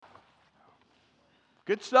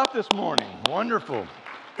Good stuff this morning. Wonderful.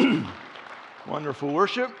 Wonderful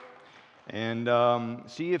worship. And we're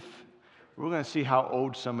going to see how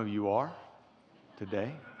old some of you are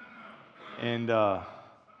today. And, oh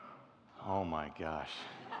my gosh.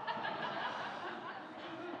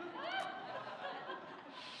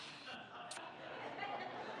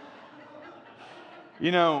 You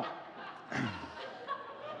know,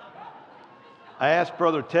 I asked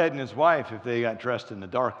Brother Ted and his wife if they got dressed in the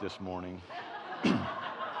dark this morning.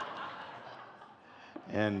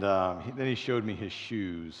 And then he showed me his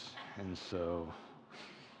shoes. And so,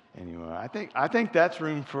 anyway, I think that's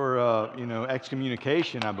room for,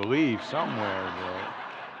 excommunication, I believe, somewhere.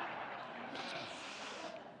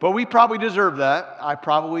 But we probably deserve that. I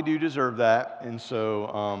probably do deserve that. And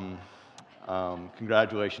so,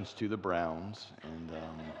 congratulations to the Browns. And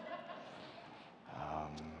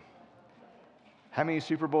how many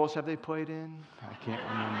Super Bowls have they played in? I can't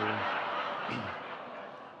remember.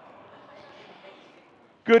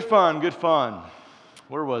 Good fun, good fun.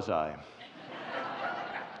 Where was I?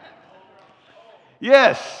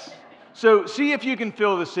 Yes. So see if you can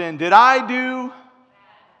fill this in. Did I do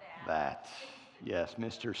that? Yes,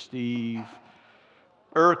 Mr. Steve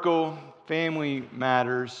Urkel, Family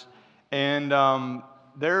Matters. And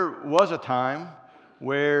there was a time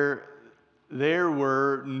where there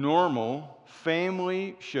were normal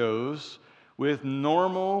family shows with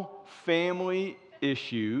normal family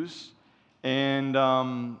issues. And,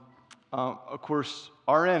 of course,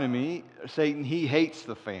 our enemy, Satan, he hates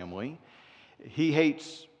the family. He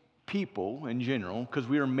hates people in general because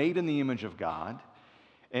we are made in the image of God.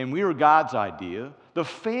 And we are God's idea. The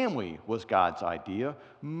family was God's idea.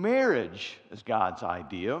 Marriage is God's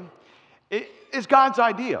idea. It is God's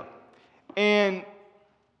idea. And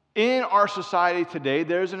in our society today,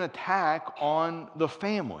 there's an attack on the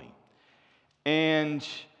family. And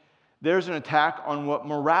there's an attack on what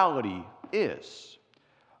morality is.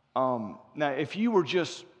 Now, if you were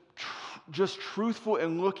just truthful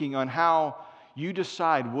in looking on how you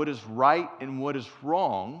decide what is right and what is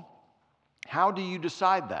wrong, how do you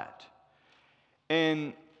decide that?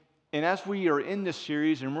 And as we are in this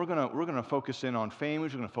series, and we're gonna focus in on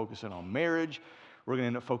families, we're gonna focus in on marriage, we're gonna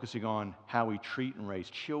end up focusing on how we treat and raise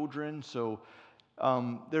children. So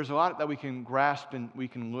there's a lot that we can grasp and we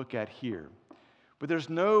can look at here. But there's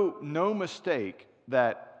no mistake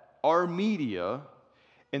that our media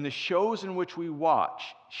and the shows in which we watch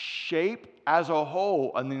shape as a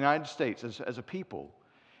whole in the United States as a people,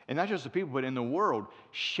 and not just the people, but in the world,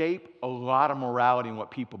 shape a lot of morality and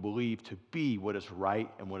what people believe to be what is right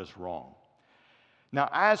and what is wrong. Now,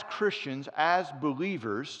 as Christians, as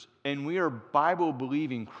believers, and we are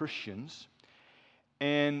Bible-believing Christians,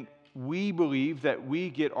 and we believe that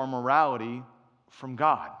we get our morality from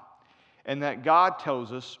God, and that God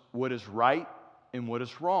tells us what is right and what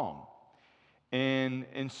is wrong.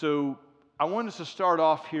 And so I want us to start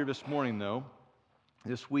off here this morning, though,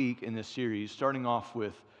 this week in this series, starting off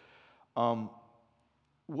with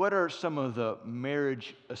what are some of the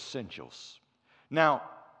marriage essentials? Now,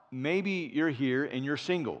 maybe you're here and you're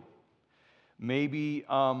single. Maybe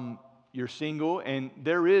you're single, and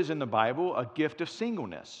there is in the Bible a gift of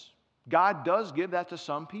singleness. God does give that to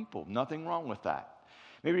some people. Nothing wrong with that.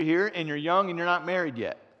 Maybe you're here and you're young and you're not married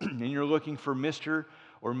yet, and you're looking for Mr.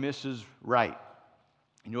 or Mrs. Right,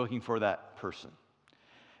 and you're looking for that person.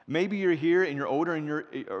 Maybe you're here and you're older and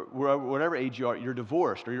or whatever age you are, you're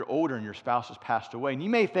divorced, or you're older and your spouse has passed away. And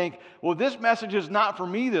you may think, well, this message is not for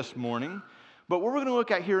me this morning. But what we're going to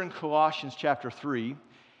look at here in Colossians chapter 3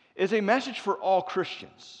 is a message for all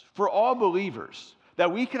Christians, for all believers,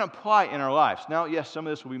 that we can apply in our lives. Now, yes, some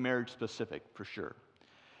of this will be marriage specific, for sure.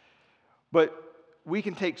 But we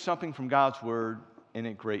can take something from God's word and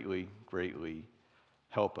it greatly, greatly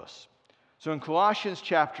help us. So in Colossians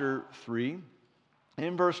chapter 3,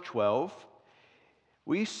 in verse 12,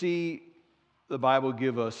 we see the Bible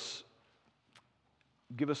give us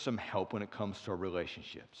some help when it comes to our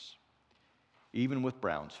relationships, even with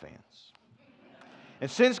Browns fans. And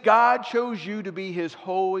since God chose you to be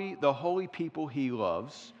the holy people He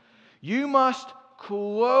loves, you must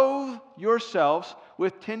clothe yourselves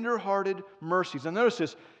with tender-hearted mercies. And notice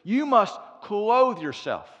this, you must clothe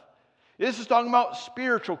yourself. This is talking about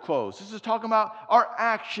spiritual clothes. This is talking about our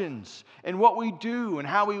actions and what we do and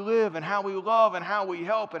how we live and how we love and how we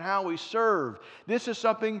help and how we serve. This is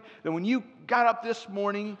something that when you got up this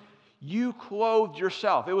morning, you clothed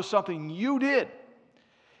yourself. It was something you did.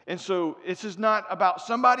 And so this is not about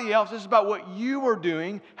somebody else. This is about what you were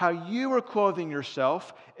doing, how you were clothing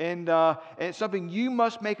yourself, and it's something you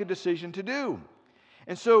must make a decision to do.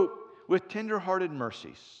 And so with tender-hearted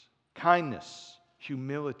mercies, kindness,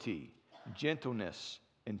 humility, gentleness,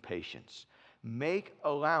 and patience. Make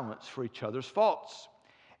allowance for each other's faults,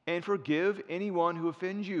 and forgive anyone who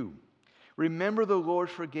offends you. Remember, the Lord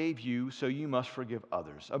forgave you, so you must forgive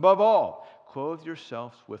others. Above all, clothe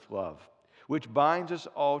yourselves with love, which binds us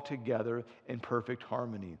all together in perfect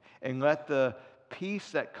harmony. And let the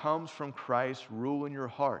peace that comes from Christ rule in your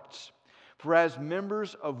hearts. For as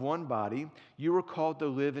members of one body, you are called to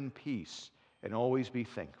live in peace and always be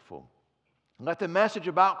thankful. Let the message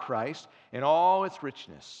about Christ in all its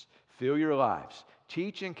richness fill your lives.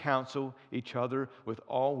 Teach and counsel each other with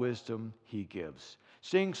all wisdom he gives.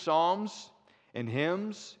 Sing psalms and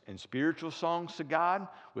hymns and spiritual songs to God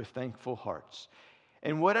with thankful hearts.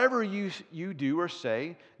 And whatever you do or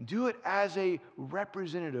say, do it as a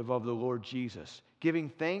representative of the Lord Jesus, giving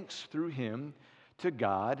thanks through him to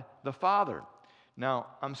God the Father. Now,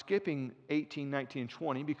 I'm skipping 18, 19, and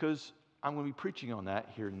 20 because I'm going to be preaching on that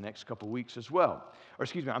here in the next couple weeks as well. Or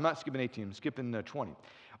excuse me, I'm not skipping 18, I'm skipping 20.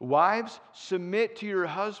 Wives, submit to your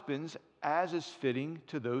husbands as is fitting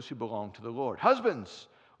to those who belong to the Lord. Husbands,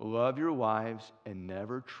 love your wives and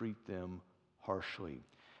never treat them harshly.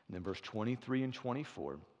 And then verse 23 and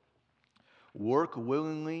 24. Work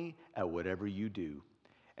willingly at whatever you do,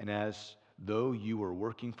 and as though you were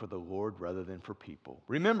working for the Lord rather than for people.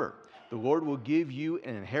 Remember, the Lord will give you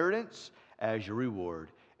an inheritance as your reward,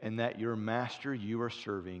 and that your master you are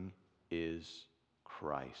serving is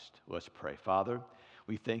Christ. Let's pray. Father,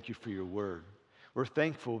 we thank you for your word. We're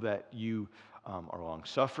thankful that you are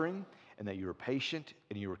long-suffering and that you are patient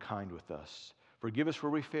and you are kind with us. Forgive us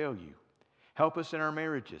where we fail you. Help us in our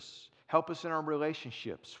marriages. Help us in our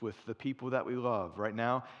relationships with the people that we love. Right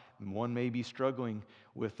now, one may be struggling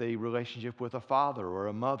with a relationship with a father or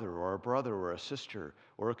a mother or a brother or a sister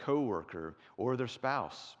or a coworker or their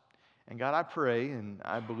spouse. And God, I pray and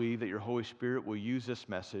I believe that your Holy Spirit will use this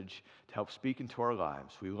message to help speak into our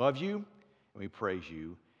lives. We love you and we praise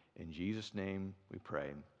you. In Jesus' name we pray.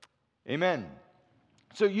 Amen.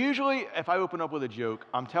 So usually if I open up with a joke,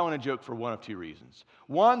 I'm telling a joke for one of two reasons.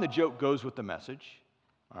 One, the joke goes with the message,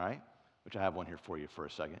 all right, which I have one here for you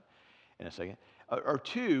in a second. Or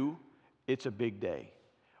two, it's a big day.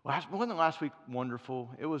 Wasn't last week wonderful?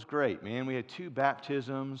 It was great, man. We had 2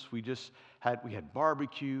 baptisms. We had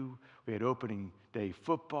barbecue. We had opening day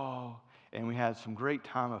football. And we had some great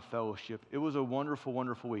time of fellowship. It was a wonderful,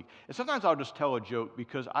 wonderful week. And sometimes I'll just tell a joke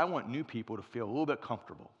because I want new people to feel a little bit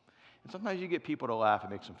comfortable. And sometimes you get people to laugh, it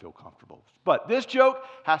makes them feel comfortable. But this joke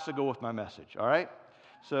has to go with my message, all right?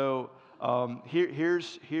 So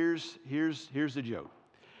here's the joke.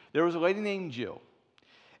 There was a lady named Jill.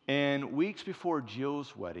 And weeks before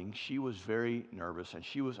Jill's wedding, she was very nervous and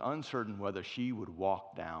she was uncertain whether she would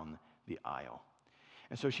walk down the aisle.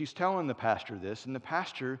 And so she's telling the pastor this, and the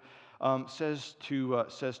pastor says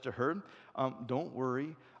to her, "Don't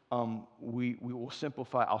worry, we will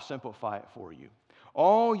simplify. I'll simplify it for you.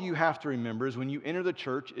 All you have to remember is when you enter the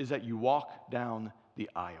church is that you walk down the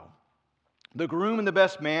aisle. The groom and the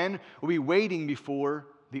best man will be waiting before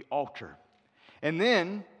the altar, and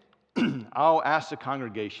then I'll ask the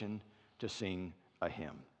congregation to sing a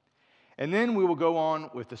hymn. And then we will go on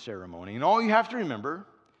with the ceremony. And all you have to remember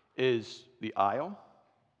is the aisle,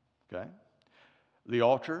 okay, the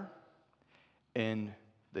altar, and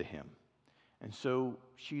the hymn." And so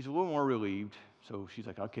she's a little more relieved. So she's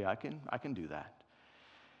like, "Okay, I can do that."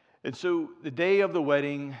 And so the day of the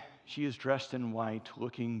wedding, she is dressed in white,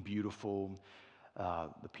 looking beautiful.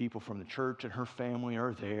 The people from the church and her family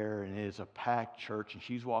are there, and it is a packed church, and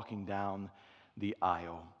she's walking down the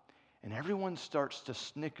aisle. And everyone starts to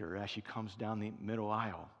snicker as she comes down the middle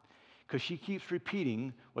aisle because she keeps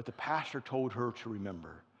repeating what the pastor told her to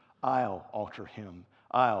remember. Aisle, altar, hymn.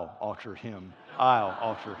 Aisle, altar, hymn. Aisle,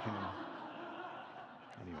 altar, hymn.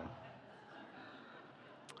 Anyway.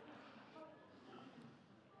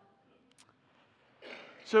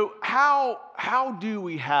 So how do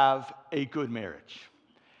we have a good marriage?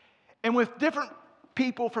 And with different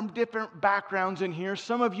people from different backgrounds in here,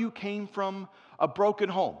 some of you came from a broken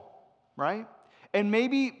home, right? And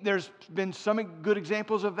maybe there's been some good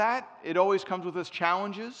examples of that. It always comes with its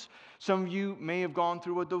challenges. Some of you may have gone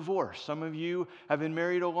through a divorce. Some of you have been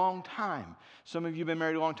married a long time. Some of you have been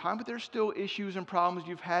married a long time, but there's still issues and problems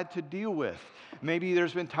you've had to deal with. Maybe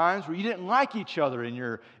there's been times where you didn't like each other in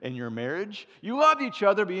your marriage. You loved each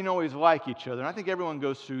other, but you didn't always like each other. And I think everyone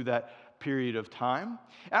goes through that period of time.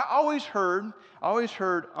 And I always heard,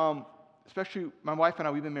 especially my wife and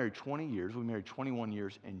I, we've been married 20 years. We married 21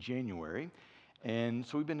 years in January. And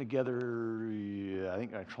so we've been together, I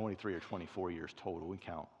think 23 or 24 years total. We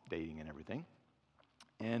count dating and everything.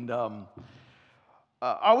 And I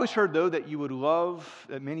always heard, though, that you would love,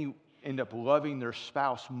 that many end up loving their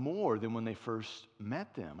spouse more than when they first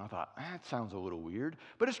met them. I thought, that sounds a little weird,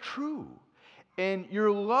 but it's true. And your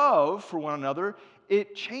love for one another,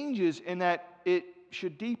 it changes in that it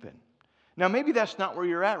should deepen. Now, maybe that's not where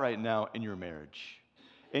you're at right now in your marriage.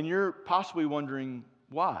 And you're possibly wondering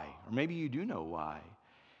why, or maybe you do know why.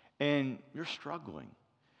 And you're struggling.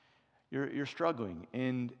 You're struggling.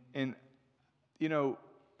 And you know,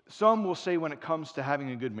 some will say when it comes to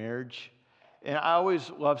having a good marriage, and I always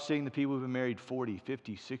love seeing the people who've been married 40,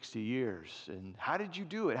 50, 60 years. And how did you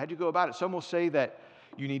do it? How'd you go about it? Some will say that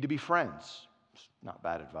you need to be friends. It's not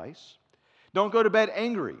bad advice. Don't go to bed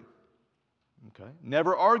angry. Okay?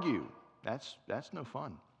 Never argue. That's no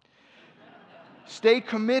fun. Stay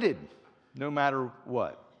committed no matter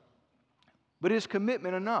what. But is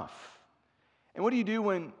commitment enough? And what do you do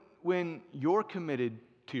when you're committed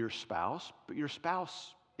to your spouse, but your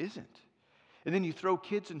spouse isn't? And then you throw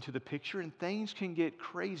kids into the picture and things can get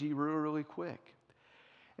crazy really, really quick.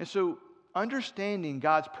 And so understanding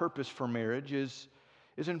God's purpose for marriage is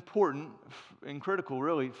important and critical,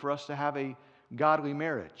 really, for us to have a godly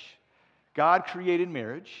marriage. God created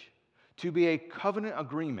marriage to be a covenant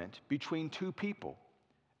agreement between two people,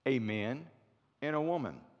 a man and a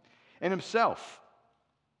woman, and himself.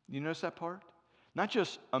 You notice that part? Not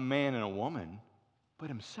just a man and a woman, but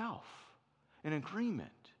himself, an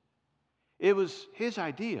agreement. It was his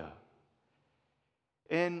idea.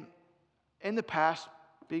 And in the past,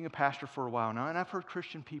 being a pastor for a while now, and I've heard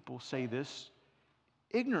Christian people say this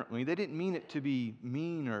ignorantly. They didn't mean it to be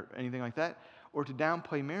mean or anything like that, or to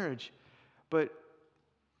downplay marriage, but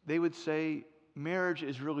they would say marriage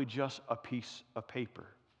is really just a piece of paper.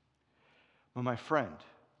 Well, my friend,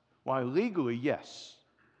 why legally, yes,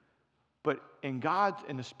 but in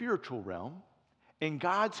the spiritual realm, in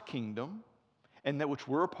God's kingdom, and that which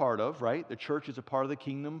we're a part of, right? The church is a part of the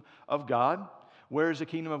kingdom of God. Where is the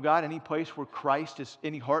kingdom of God? Any place where Christ is,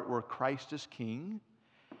 any heart where Christ is king.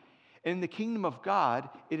 In the kingdom of God,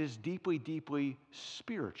 it is deeply, deeply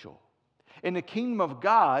spiritual. In the kingdom of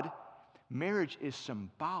God, marriage is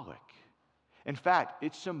symbolic. In fact,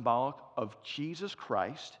 it's symbolic of Jesus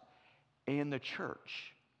Christ and the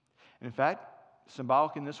church. And in fact,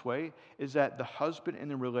 symbolic in this way is that the husband in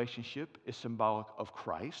the relationship is symbolic of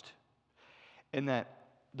Christ, and that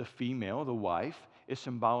the female, the wife, is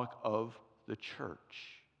symbolic of the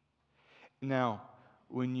church. Now,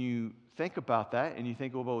 when you think about that and you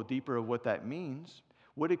think a little deeper of what that means,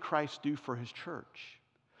 what did Christ do for his church?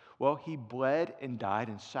 Well, he bled and died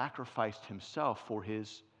and sacrificed himself for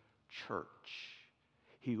his church.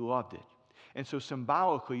 He loved it. And so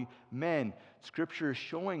symbolically, men, Scripture is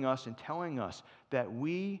showing us and telling us that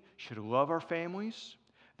we should love our families,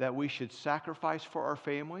 that we should sacrifice for our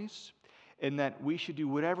families, and that we should do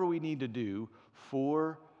whatever we need to do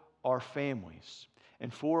for our families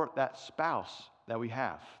and for that spouse that we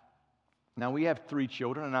have. Now, we have 3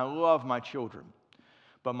 children, and I love my children,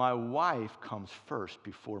 but my wife comes first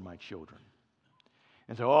before my children.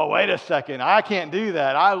 And so, oh, wait a second, I can't do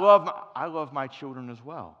that. I love my children as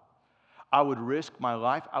well. I would risk my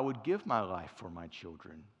life. I would give my life for my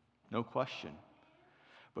children, no question.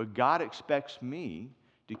 But God expects me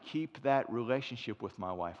to keep that relationship with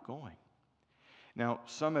my wife going. Now,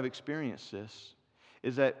 some have experienced this,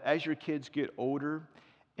 is that as your kids get older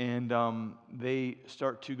and they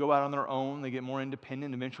start to go out on their own, they get more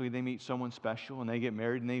independent, eventually they meet someone special and they get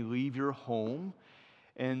married and they leave your home.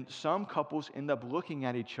 And some couples end up looking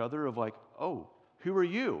at each other of like, oh, who are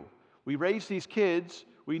you? We raised these kids.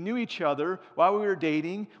 We knew each other while we were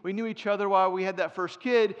dating. We knew each other while we had that first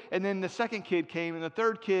kid. And then the second kid came and the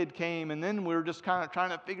third kid came. And then we were just kind of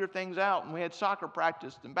trying to figure things out. And we had soccer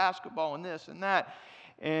practice and basketball and this and that.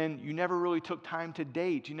 And you never really took time to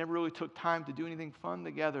date. You never really took time to do anything fun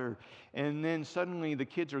together. And then suddenly the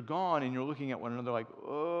kids are gone and you're looking at one another like,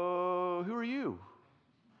 oh, who are you?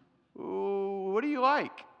 Oh, what do you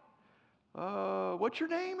like? What's your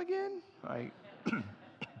name again? Right.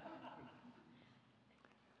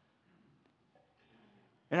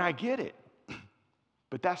 And I get it,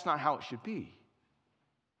 but that's not how it should be.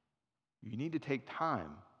 You need to take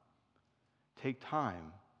time. Take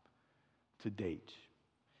time to date.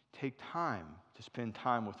 Take time to spend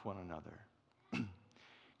time with one another.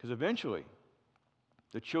 Because eventually,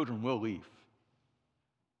 the children will leave.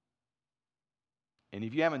 And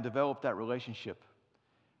if you haven't developed that relationship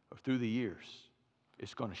through the years,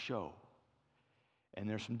 it's going to show. And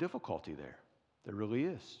there's some difficulty there. There really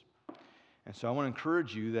is. And so I want to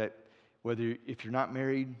encourage you that if you're not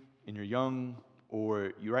married and you're young,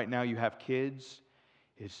 or right now you have kids,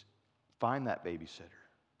 is find that babysitter.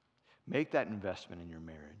 Make that investment in your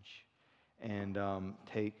marriage and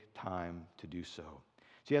take time to do so.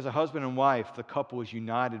 See, as a husband and wife, the couple is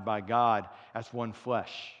united by God as one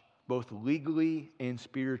flesh, both legally and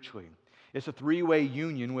spiritually. It's a three-way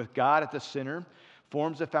union with God at the center,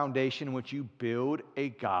 forms the foundation in which you build a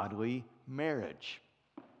godly marriage.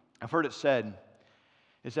 I've heard it said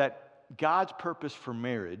is that God's purpose for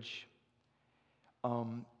marriage,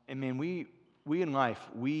 and man, we in life,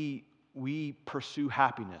 we pursue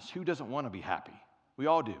happiness. Who doesn't want to be happy? We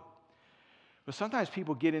all do. But sometimes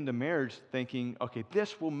people get into marriage thinking, okay,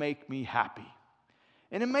 this will make me happy.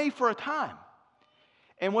 And it may for a time.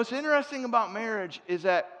 And what's interesting about marriage is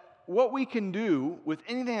that what we can do with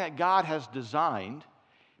anything that God has designed,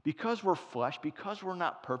 because we're flesh, because we're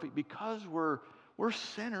not perfect, because we're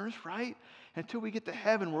sinners, right? Until we get to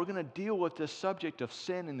heaven, we're going to deal with this subject of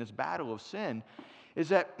sin and this battle of sin, is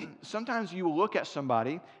that sometimes you will look at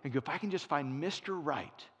somebody and go, if I can just find Mr.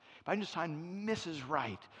 Right, if I can just find Mrs.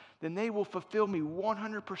 Right, then they will fulfill me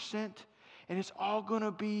 100%, and it's all going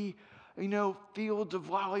to be, fields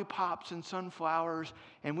of lollipops and sunflowers,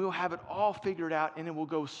 and we'll have it all figured out, and it will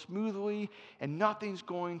go smoothly, and nothing's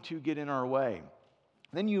going to get in our way.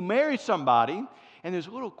 Then you marry somebody, and there's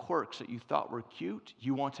little quirks that you thought were cute,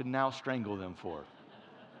 you want to now strangle them for.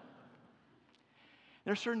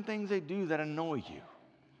 There are certain things they do that annoy you,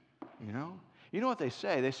 You know what they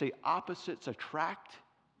say? They say opposites attract,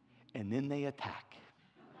 and then they attack.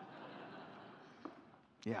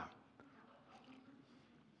 Yeah.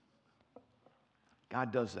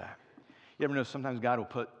 God does that. You ever know sometimes God will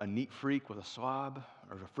put a neat freak with a slob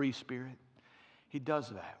or a free spirit? He does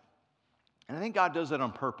that. And I think God does that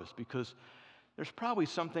on purpose because there's probably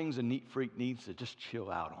some things a neat freak needs to just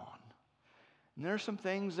chill out on. And there are some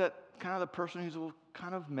things that kind of the person who's a little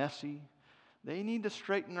kind of messy, they need to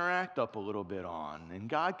straighten their act up a little bit on. And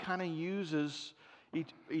God kind of uses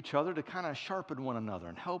each other to kind of sharpen one another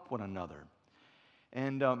and help one another.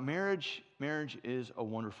 And marriage is a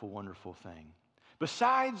wonderful, wonderful thing.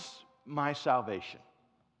 Besides my salvation,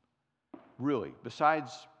 really,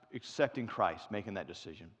 besides accepting Christ, making that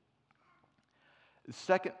decision, the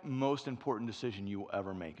second most important decision you will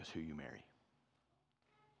ever make is who you marry.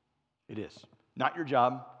 It is. Not your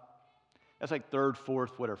job. That's like third,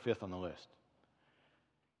 fourth, whatever, fifth on the list.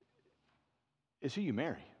 It's who you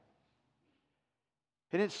marry.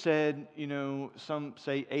 And it said, some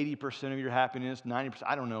say 80% of your happiness, 90%,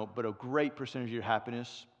 I don't know, but a great percentage of your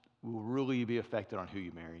happiness will really be affected on who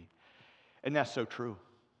you marry. And that's so true.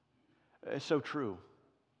 It's so true.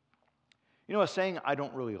 A saying I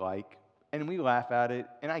don't really like, and we laugh at it,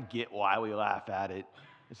 and I get why we laugh at it,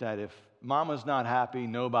 is that if mama's not happy,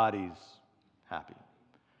 nobody's happy.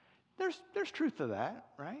 There's truth to that,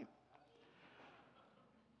 right?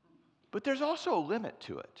 But there's also a limit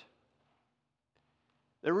to it.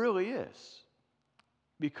 There really is.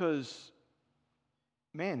 Because,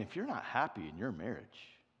 man, if you're not happy in your marriage,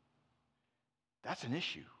 that's an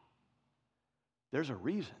issue. There's a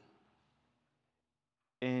reason.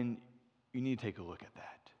 And you need to take a look at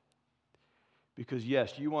that. Because,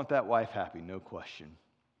 yes, you want that wife happy, no question.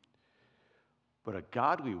 But a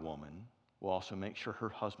godly woman will also make sure her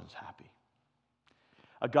husband's happy.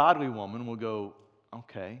 A godly woman will go,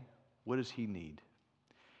 okay, what does he need?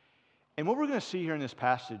 And what we're going to see here in this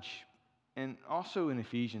passage, and also in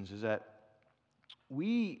Ephesians, is that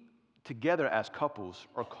we together as couples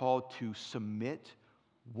are called to submit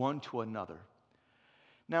one to another.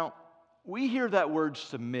 Now, we hear that word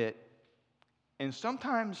submit, and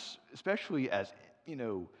sometimes, especially as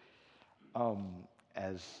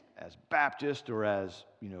Baptist or as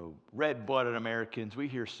red-blooded Americans, we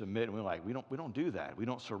hear submit and we're like, we don't do that. We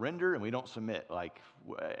don't surrender and we don't submit. Like,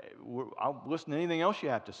 I'll listen to anything else you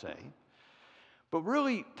have to say. But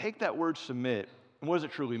really, take that word submit, and what does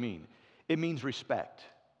it truly mean? It means respect.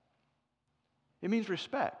 It means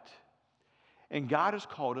respect. And God has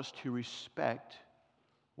called us to respect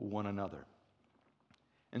one another.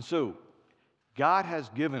 And so, God has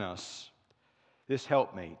given us this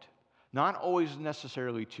helpmate, not always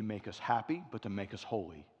necessarily to make us happy, but to make us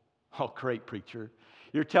holy. Oh, great preacher.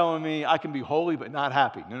 You're telling me I can be holy but not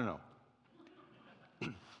happy. No.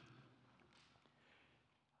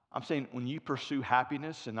 I'm saying when you pursue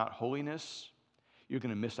happiness and not holiness, you're going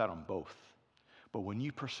to miss out on both. But when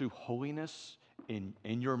you pursue holiness in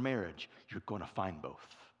your marriage, you're going to find both.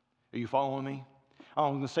 Are you following me?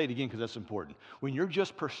 I'm going to say it again because that's important. When you're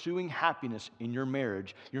just pursuing happiness in your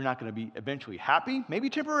marriage, you're not going to be eventually happy, maybe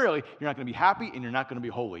temporarily. You're not going to be happy and you're not going to be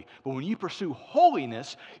holy. But when you pursue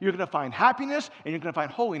holiness, you're going to find happiness and you're going to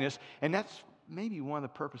find holiness. And that's maybe one of the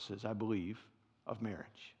purposes, I believe, of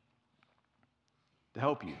marriage. To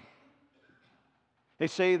help you. They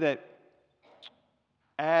say that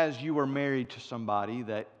as you are married to somebody,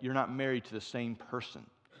 that you're not married to the same person.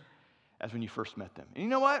 as when you first met them. And you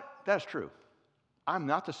know what? That's true. I'm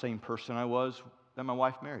not the same person I was that my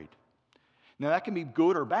wife married. Now, that can be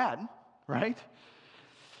good or bad, right?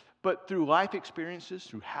 But through life experiences,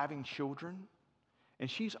 through having children, and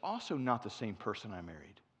she's also not the same person I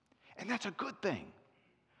married. And that's a good thing.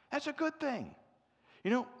 That's a good thing.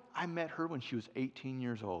 You know, I met her when she was 18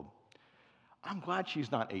 years old. I'm glad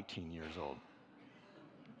she's not 18 years old.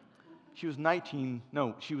 She was 19.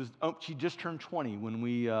 No, she just turned 20 when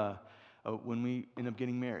we ended up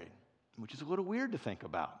getting married, which is a little weird to think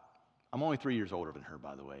about. I'm only 3 years older than her,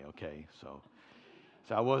 by the way. Okay, so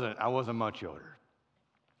I wasn't much older.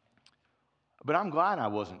 But I'm glad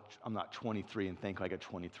I'm not 23 and think like a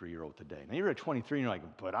 23-year-old today. Now you're at 23 and you're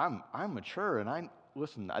like, but I'm mature, and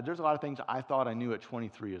listen, there's a lot of things I thought I knew at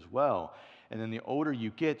 23 as well. And then the older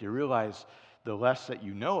you get, you realize the less that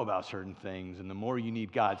you know about certain things, and the more you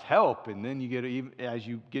need God's help. And then as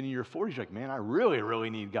you get in your 40s, you're like, man, I really,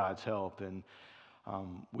 really need God's help. And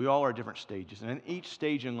we all are at different stages. And each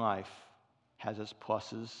stage in life has its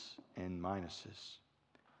pluses and minuses.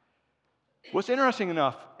 What's interesting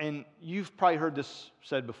enough, and you've probably heard this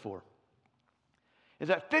said before, is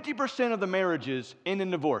that 50% of the marriages end in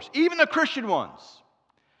divorce, even the Christian ones.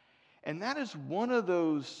 And that is one of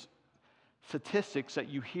those statistics that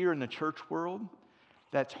you hear in the church world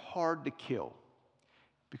that's hard to kill,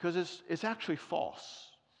 because it's actually false.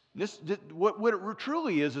 What it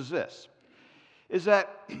truly is this, is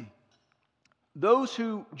that those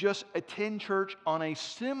who just attend church on a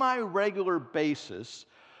semi-regular basis,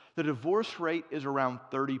 the divorce rate is around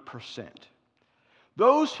 30%.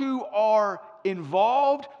 Those who are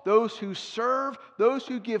involved, those who serve, those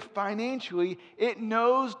who give financially, it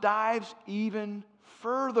nosedives even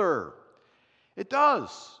further. It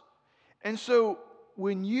does. And so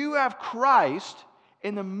when you have Christ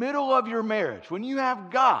in the middle of your marriage, when you have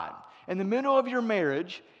God in the middle of your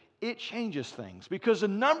marriage, it changes things. Because the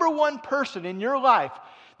number one person in your life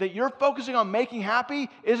that you're focusing on making happy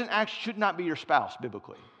should not be your spouse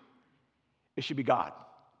biblically. It should be God.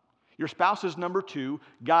 Your spouse is number 2,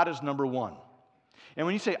 God is number 1. And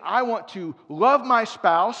when you say, I want to love my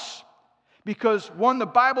spouse because, one, the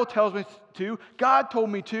Bible tells me to, God told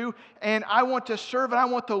me to, and I want to serve and I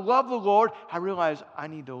want to love the Lord, I realize I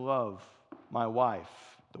need to love my wife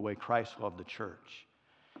the way Christ loved the church.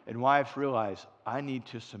 And wives realize I need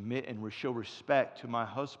to submit and show respect to my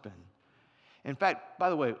husband. In fact, by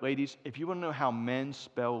the way, ladies, if you want to know how men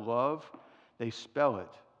spell love, they spell it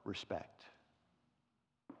respect.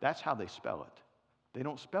 That's how they spell it. They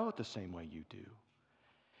don't spell it the same way you do.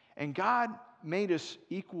 And God made us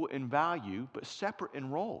equal in value, but separate in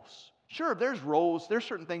roles. Sure, there's roles, there's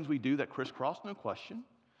certain things we do that crisscross, no question.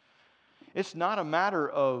 It's not a matter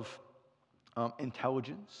of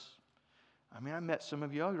intelligence. I mean, I met some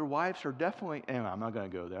of y'all, your wives are definitely, anyway, I'm not going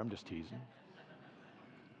to go there, I'm just teasing.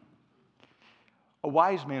 A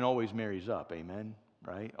wise man always marries up, amen?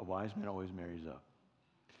 Right? A wise man always marries up.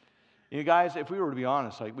 You know, guys, if we were to be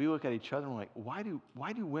honest, like, we look at each other and we're like, why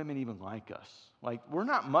do women even like us? Like, we're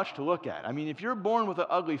not much to look at. I mean, if you're born with an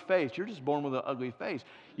ugly face, you're just born with an ugly face.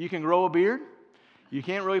 You can grow a beard. You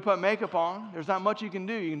can't really put makeup on. There's not much you can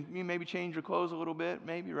do. You can maybe change your clothes a little bit,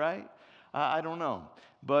 maybe, right? I don't know.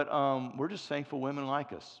 But we're just thankful women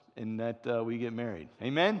like us and that we get married.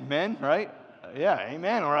 Amen? Men, right? Yeah,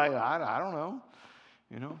 amen. All right. I don't know.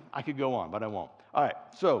 You know, I could go on, but I won't. All right,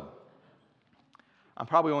 so I'm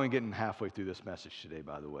probably only getting halfway through this message today,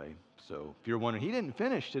 by the way. So if you're wondering, he didn't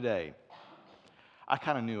finish today. I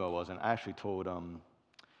kind of knew I wasn't. I actually told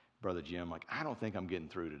Brother Jim, like, I don't think I'm getting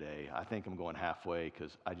through today. I think I'm going halfway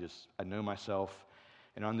because I know myself.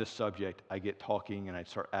 And on this subject, I get talking and I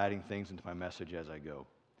start adding things into my message as I go.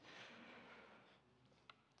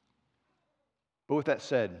 But with that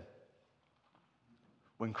said,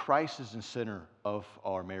 when Christ is in the center of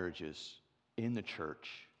our marriages in the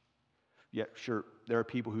church, yeah, sure, there are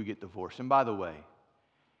people who get divorced. And by the way,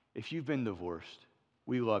 if you've been divorced,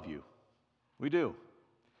 we love you. We do.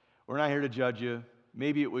 We're not here to judge you.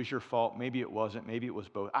 Maybe it was your fault. Maybe it wasn't. Maybe it was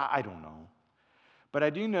both. I don't know. But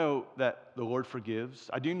I do know that the Lord forgives.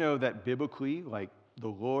 I do know that biblically, like the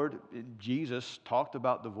Lord, Jesus talked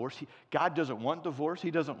about divorce. God doesn't want divorce. He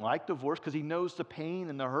doesn't like divorce because he knows the pain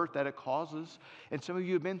and the hurt that it causes. And some of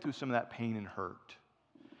you have been through some of that pain and hurt.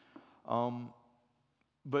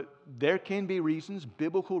 But there can be reasons,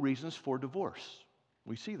 biblical reasons for divorce.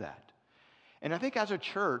 We see that. And I think as a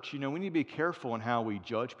church, we need to be careful in how we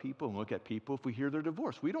judge people and look at people if we hear they're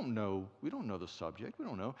divorced. We don't know the subject. We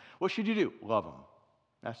don't know. What should you do? Love them.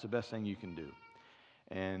 That's the best thing you can do.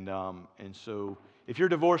 And so if you're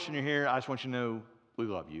divorced and you're here, I just want you to know we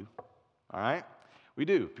love you. All right? We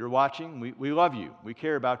do. If you're watching, we love you. We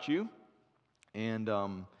care about you. And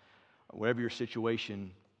whatever your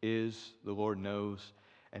situation is, the Lord knows,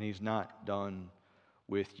 and He's not done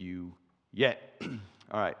with you yet.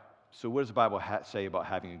 All right, so what does the Bible say about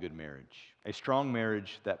having a good marriage? A strong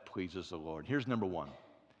marriage that pleases the Lord. Here's number one.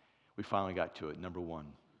 We finally got to it. Number one.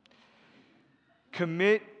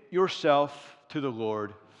 Commit yourself to the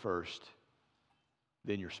Lord first,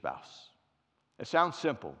 then your spouse. It sounds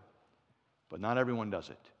simple, but not everyone does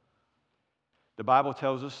it. The Bible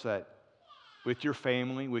tells us that with your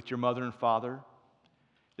family, with your mother and father,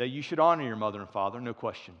 that you should honor your mother and father, no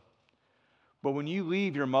question. But when you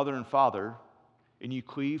leave your mother and father and you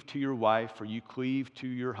cleave to your wife or you cleave to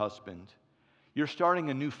your husband, you're starting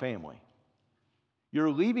a new family.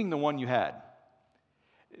 You're leaving the one you had.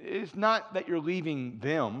 It's not that you're leaving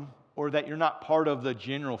them or that you're not part of the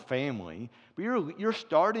general family, but you're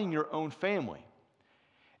starting your own family.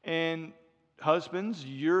 And husbands,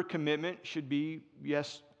 your commitment should be,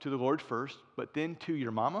 yes, to the Lord first, but then to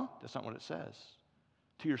your mama. That's not what it says.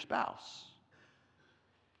 To your spouse.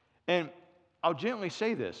 And I'll gently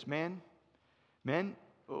say this, men,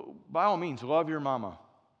 by all means, love your mama.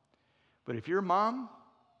 But if your mother's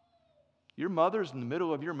in the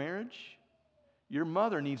middle of your marriage, your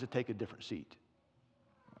mother needs to take a different seat.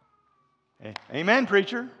 Amen,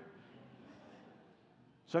 preacher.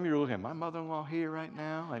 Some of you are looking at my mother-in-law here right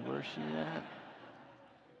now, like where's she at?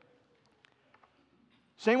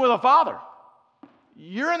 Same with a father.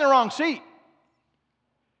 You're in the wrong seat.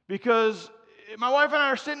 Because my wife and I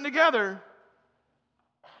are sitting together,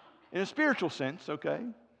 in a spiritual sense, okay?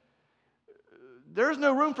 There's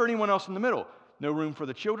no room for anyone else in the middle. No room for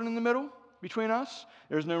the children in the middle between us.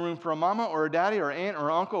 There's no room for a mama or a daddy or aunt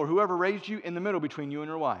or uncle or whoever raised you in the middle between you and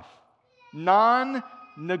your wife.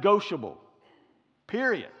 Non-negotiable.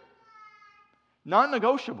 Period.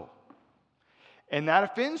 Non-negotiable. And that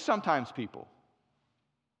offends sometimes people.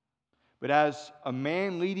 But as a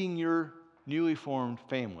man leading your newly formed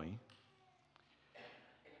family,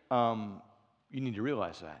 you need to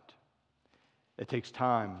realize that. It takes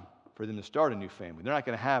time for them to start a new family. They're not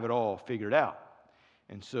going to have it all figured out.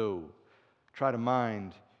 And so try to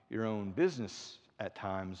mind your own business at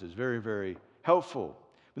times is very, very helpful.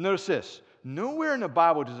 But notice this. Nowhere in the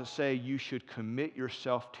Bible does it say you should commit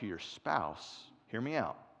yourself to your spouse. Hear me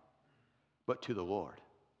out. But to the Lord.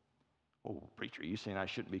 Oh, preacher, are you saying I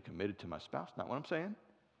shouldn't be committed to my spouse? Not what I'm saying.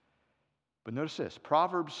 But notice this.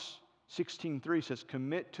 Proverbs 16:3 says,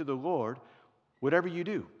 commit to the Lord whatever you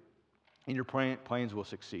do, and your plans will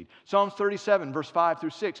succeed. Psalms 37, verse 5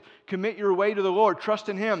 through 6, commit your way to the Lord, trust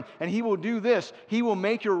in Him, and He will do this. He will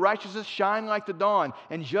make your righteousness shine like the dawn,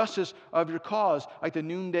 and justice of your cause like the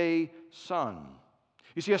noonday sun.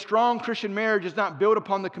 You see, a strong Christian marriage is not built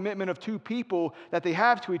upon the commitment of two people that they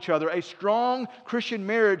have to each other. A strong Christian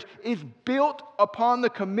marriage is built upon the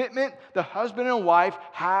commitment the husband and wife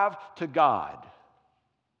have to God.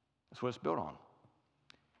 That's what it's built on.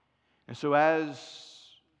 And so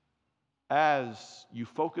as you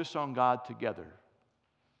focus on God together,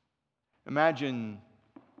 imagine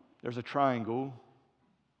there's a triangle.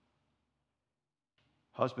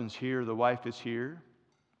 Husband's here, the wife is here,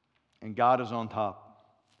 and God is on top.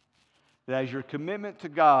 That as your commitment to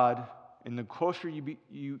God, and the closer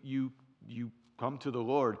you come to the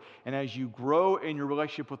Lord, and as you grow in your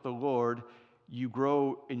relationship with the Lord, you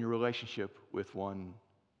grow in your relationship with one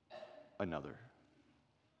another.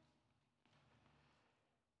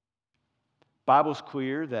 Bible's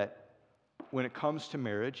clear that when it comes to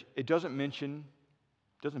marriage, it doesn't mention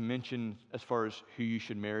as far as who you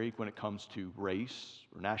should marry when it comes to race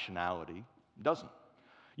or nationality. It doesn't.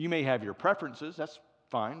 You may have your preferences. That's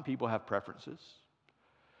fine. People have preferences.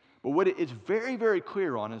 But what it is very, very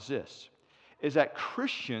clear on is this, is that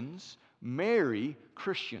Christians marry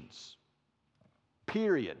Christians.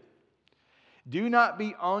 Period. Do not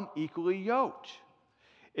be unequally yoked.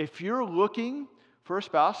 If you're looking for a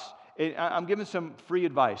spouse, I'm giving some free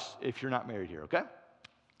advice if you're not married here, okay?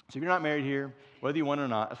 So if you're not married here, whether you want it or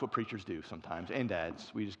not, that's what preachers do sometimes, and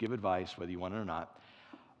dads. We just give advice whether you want it or not.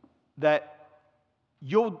 That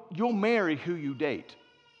you'll marry who you date.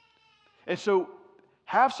 And so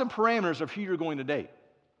have some parameters of who you're going to date.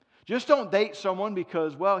 Just don't date someone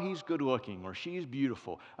because, well, he's good looking or she's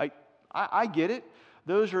beautiful. I get it.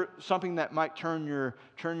 Those are something that might turn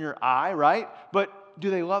your eye, right? But do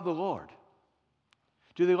they love the Lord?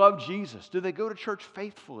 Do they love Jesus? Do they go to church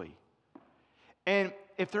faithfully? And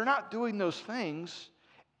if they're not doing those things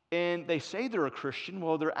and they say they're a Christian,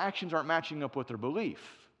 well, their actions aren't matching up with their belief.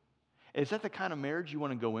 Is that the kind of marriage you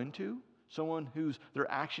want to go into? Someone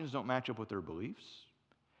their actions don't match up with their beliefs?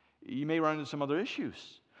 You may run into some other issues.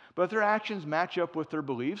 But if their actions match up with their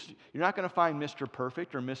beliefs, you're not going to find Mr.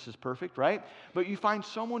 Perfect or Mrs. Perfect, right? But you find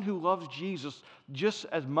someone who loves Jesus just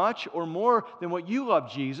as much or more than what you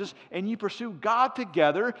love Jesus, and you pursue God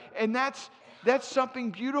together, and that's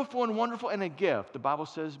something beautiful and wonderful and a gift. The Bible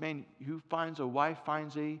says, man, who finds a wife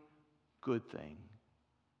finds a good thing.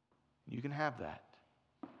 You can have that.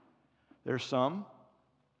 There's some,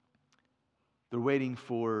 they're waiting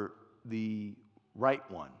for the right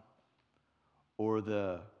one or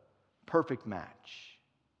the perfect match.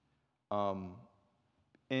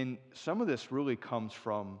 And some of this really comes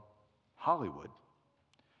from Hollywood.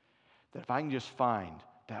 That if I can just find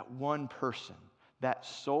that one person, that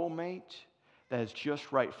soulmate that is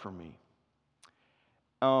just right for me.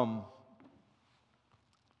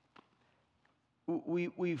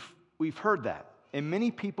 We've heard that, and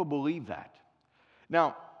many people believe that.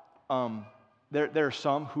 Now, there are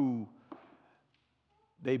some who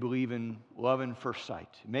they believe in love at first sight.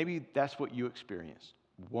 Maybe that's what you experienced.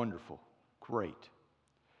 Wonderful, great.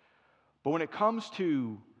 But when it comes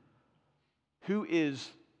to who is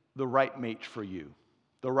the right mate for you,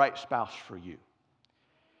 the right spouse for you,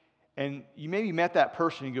 and you maybe met that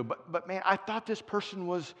person and you go, but man, I thought this person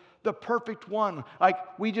was the perfect one. Like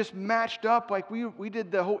we just matched up, like we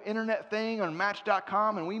did the whole internet thing on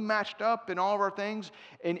Match.com and we matched up in all of our things.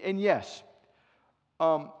 And yes,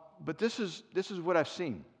 but this is what I've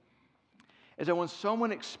seen, is that when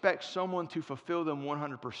someone expects someone to fulfill them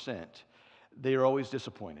 100%, they are always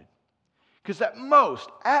disappointed. Because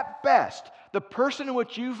at best, the person in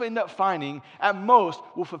which you end up finding, at most,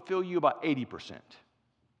 will fulfill you about 80%,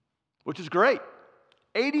 which is great,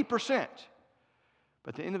 80%.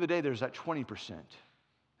 But at the end of the day, there's that 20%.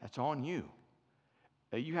 That's on you,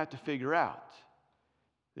 that you have to figure out,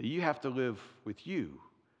 that you have to live with you.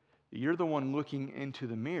 You're the one looking into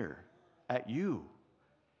the mirror at you.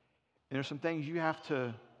 And there's some things you have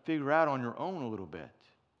to figure out on your own a little bit.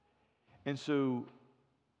 And so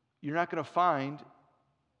you're not going to find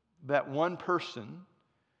that one person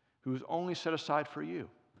who is only set aside for you.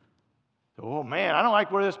 So, oh man, I don't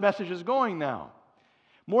like where this message is going now.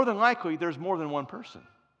 More than likely, there's more than one person.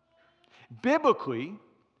 Biblically,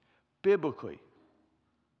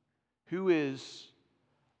 who is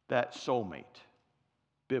that soulmate?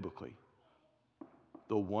 Biblically,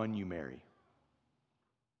 the one you marry.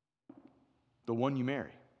 The one you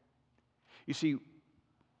marry. You see,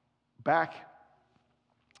 back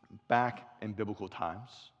in biblical times,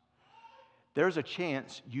 there's a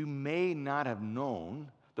chance you may not have known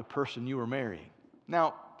the person you were marrying.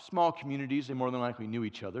 Now, small communities, they more than likely knew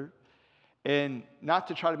each other. And not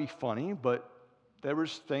to try to be funny, but there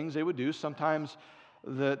was things they would do. Sometimes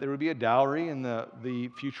there would be a dowry, and the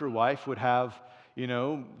future wife would have,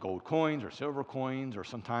 gold coins or silver coins, or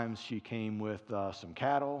sometimes she came with some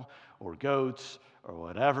cattle or goats or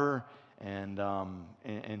whatever. And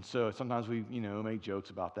so sometimes we, make jokes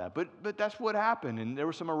about that. But that's what happened. And there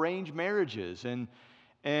were some arranged marriages. And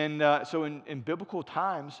so in biblical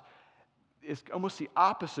times, it's almost the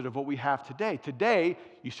opposite of what we have today. Today,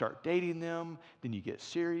 you start dating them, then you get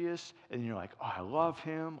serious, and you're like, oh, I love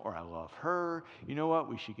him or I love her. You know what?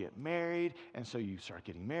 We should get married. And so you start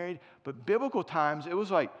getting married. But biblical times, it was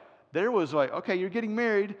like, okay, you're getting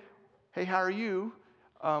married. Hey, how are you?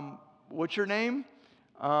 What's your name?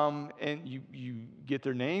 And you get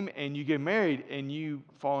their name, and you get married, and you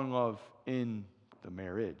fall in love in the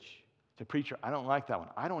marriage. The preacher, I don't like that one.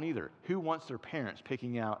 I don't either. Who wants their parents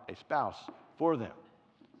picking out a spouse for them?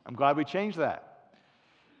 I'm glad we changed that.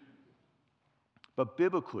 But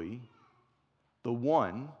biblically, the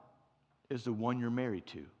one is the one you're married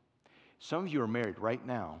to. Some of you are married right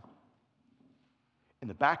now in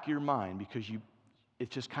the back of your mind because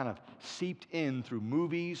it's just kind of seeped in through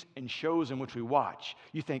movies and shows in which we watch.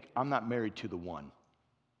 You think, I'm not married to the one.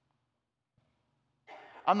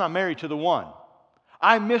 I'm not married to the one.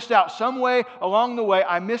 I missed out some way along the way.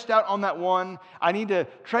 I missed out on that one. I need to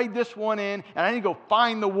trade this one in, and I need to go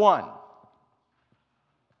find the one.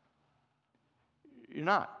 You're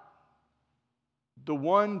not. The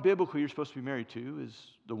one biblically you're supposed to be married to is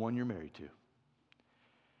the one you're married to.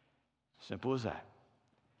 Simple as that.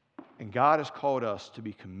 And God has called us to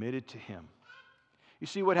be committed to Him. You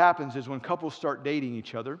see, what happens is when couples start dating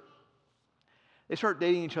each other, they start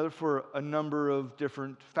dating each other for a number of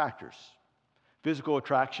different factors. Physical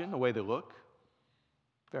attraction, the way they look.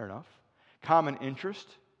 Fair enough. Common interest,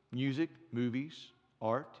 music, movies,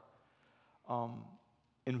 art.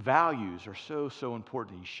 And values are so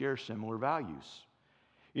important. You share similar values.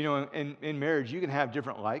 In marriage, you can have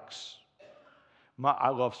different likes. I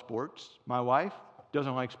love sports. My wife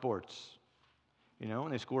doesn't like sports. When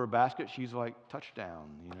they score a basket, she's like, touchdown,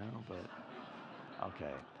 but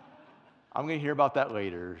okay. I'm going to hear about that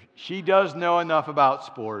later. She does know enough about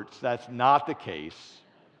sports. That's not the case.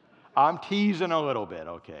 I'm teasing a little bit,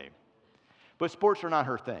 okay. But sports are not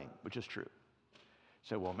her thing, which is true.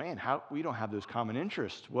 So, well, man, we don't have those common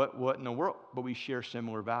interests. What in the world? But we share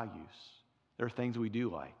similar values. There are things we do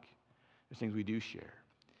like. There's things we do share.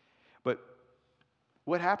 But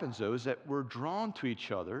what happens, though, is that we're drawn to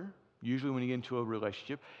each other, usually when you get into a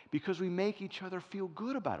relationship, because we make each other feel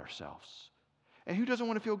good about ourselves. And who doesn't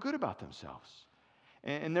want to feel good about themselves?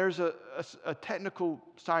 And there's a technical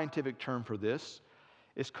scientific term for this.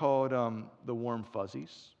 It's called the warm fuzzies.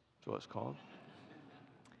 That's what it's called.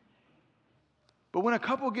 But when a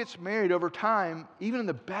couple gets married over time, even in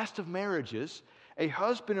the best of marriages, a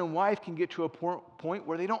husband and wife can get to a point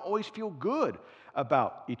where they don't always feel good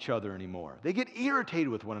about each other anymore. They get irritated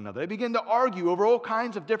with one another. They begin to argue over all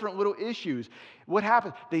kinds of different little issues. What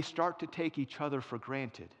happens? They start to take each other for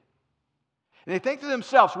granted. And they think to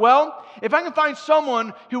themselves, well, if I can find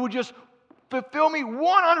someone who would just fulfill me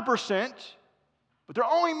 100%, but they're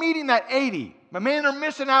only meeting that 80, but man, they're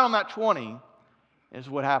missing out on that 20, is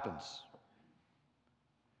what happens.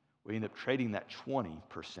 We end up trading that 20%,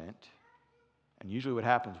 and usually what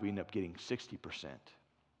happens, we end up getting 60%.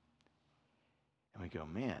 And we go,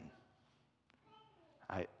 man,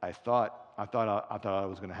 I thought I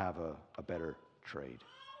was going to have a better trade.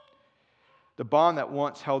 The bond that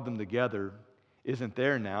once held them together isn't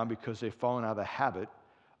there now because they've fallen out of the habit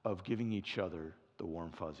of giving each other the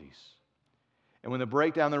warm fuzzies. And when the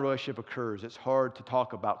breakdown in the relationship occurs, it's hard to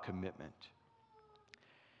talk about commitment.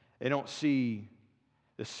 They don't see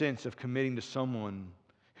the sense of committing to someone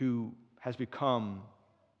who has become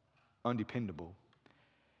undependable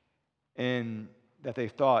and that they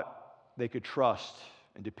thought they could trust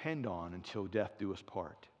and depend on until death do us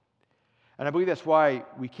part. And I believe that's why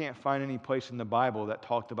we can't find any place in the Bible that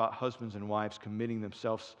talked about husbands and wives committing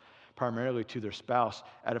themselves primarily to their spouse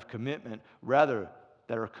out of commitment, rather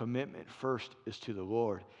that our commitment first is to the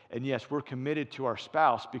Lord. And yes, we're committed to our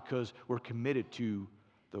spouse because we're committed to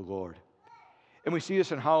the Lord. And we see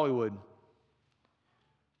this in Hollywood.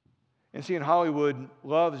 And see, in Hollywood,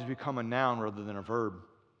 love has become a noun rather than a verb.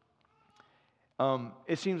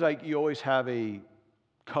 It seems like you always have a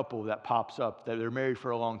couple that pops up that they're married for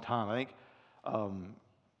a long time. I think,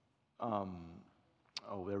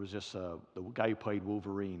 there was just the guy who played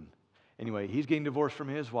Wolverine. Anyway, he's getting divorced from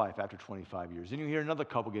his wife after 25 years. Then you hear another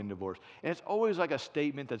couple getting divorced. And it's always like a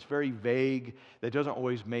statement that's very vague, that doesn't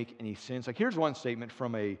always make any sense. Like here's one statement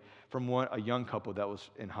from a young couple that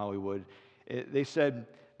was in Hollywood. They said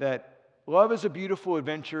that love is a beautiful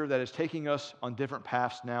adventure that is taking us on different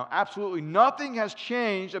paths now. Absolutely nothing has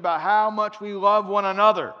changed about how much we love one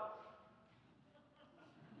another.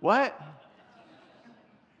 What?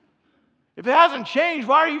 If it hasn't changed,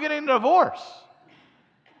 why are you getting a divorce?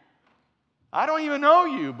 I don't even know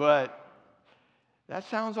you, but that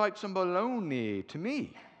sounds like some baloney to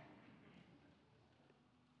me.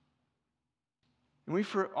 And we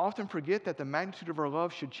often forget that the magnitude of our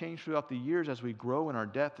love should change throughout the years as we grow in our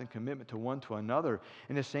depth and commitment to one to another.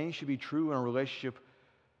 And the same should be true in our relationship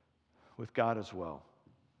with God as well.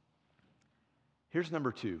 Here's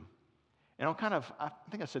number 2. And I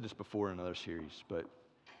think I said this before in another series, but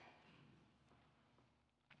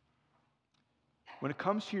when it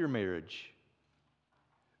comes to your marriage,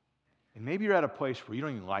 and maybe you're at a place where you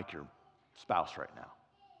don't even like your spouse right now.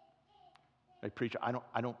 Like, preacher,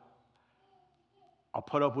 I'll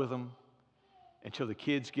put up with them until the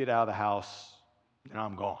kids get out of the house, and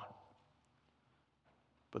I'm gone.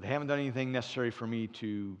 But they haven't done anything necessary for me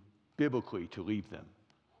biblically to leave them.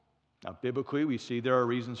 Now, biblically, we see there are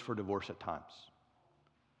reasons for divorce at times.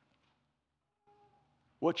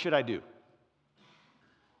 What should I do?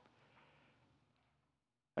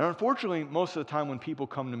 And unfortunately, most of the time when people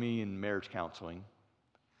come to me in marriage counseling,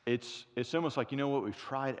 it's almost like, you know what, we've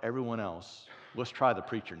tried everyone else. Let's try the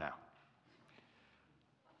preacher now.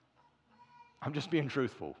 I'm just being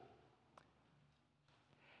truthful.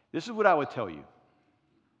 This is what I would tell you.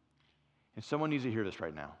 And someone needs to hear this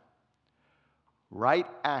right now. Right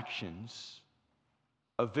actions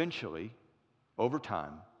eventually, over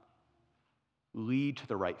time, lead to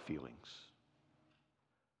the right feelings.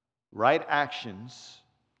 Right actions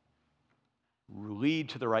lead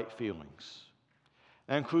to the right feelings.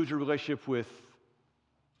 That includes your relationship with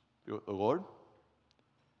the Lord,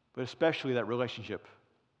 but especially that relationship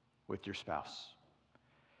with your spouse.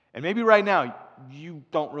 And maybe right now, you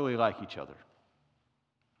don't really like each other.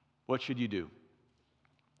 What should you do?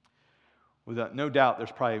 Without no doubt,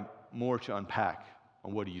 there's probably more to unpack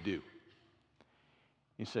on what do you do.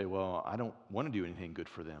 You say, well, I don't want to do anything good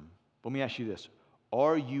for them. Let me ask you this.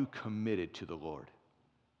 Are you committed to the Lord?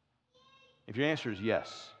 If your answer is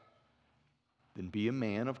yes, then be a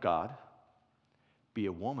man of God, be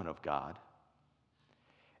a woman of God,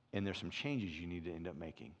 and there's some changes you need to end up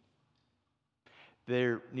making.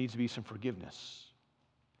 There needs to be some forgiveness.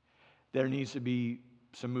 There needs to be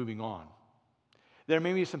some moving on. There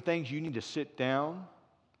may be some things you need to sit down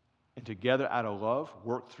and together out of love,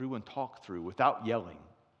 work through and talk through without yelling.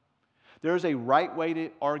 There is a right way to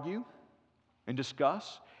argue and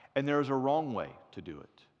discuss, and there is a wrong way to do it.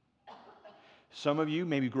 Some of you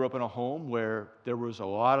maybe grew up in a home where there was a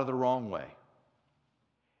lot of the wrong way,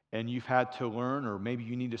 and you've had to learn, or maybe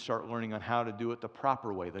you need to start learning on how to do it the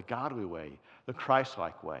proper way, the godly way, the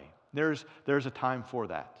Christ-like way. There's a time for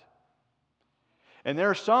that. And there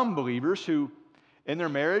are some believers who, in their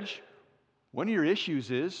marriage, one of your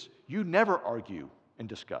issues is you never argue and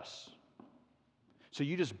discuss. So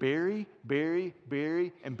you just bury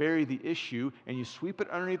the issue, and you sweep it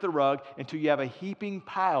underneath the rug until you have a heaping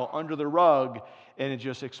pile under the rug, and it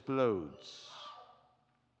just explodes.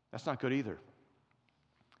 That's not good either.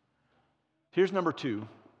 Here's number 2.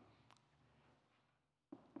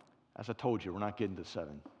 As I told you, we're not getting to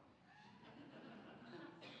 7.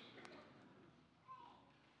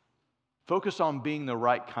 Focus on being the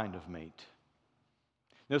right kind of mate.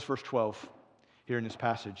 Notice verse 12 here in this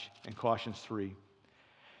passage in Colossians 3.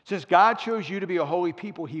 Since God chose you to be a holy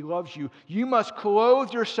people, He loves you. You must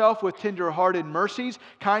clothe yourself with tender-hearted mercies,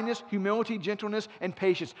 kindness, humility, gentleness, and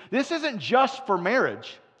patience. This isn't just for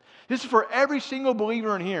marriage. This is for every single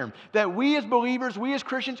believer in here. That we as believers, we as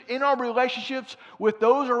Christians, in our relationships with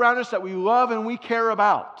those around us that we love and we care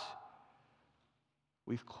about,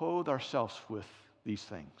 we've clothed ourselves with these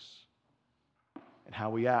things and how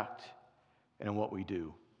we act and in what we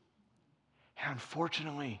do. And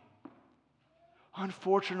unfortunately,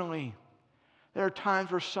 there are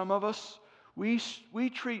times where some of us, we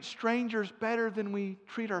treat strangers better than we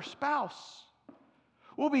treat our spouse.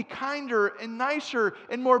 We'll be kinder and nicer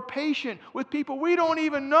and more patient with people we don't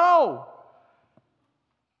even know.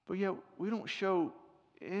 But yet, we don't show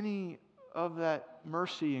any of that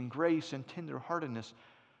mercy and grace and tenderheartedness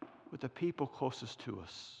with the people closest to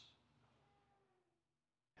us.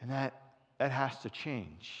 And that has to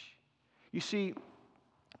change. You see,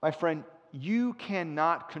 my friend, you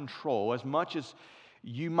cannot control, as much as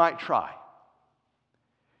you might try,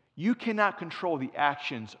 you cannot control the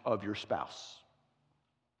actions of your spouse.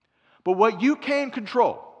 But what you can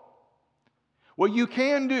control, what you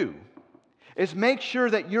can do, is make sure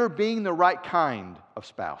that you're being the right kind of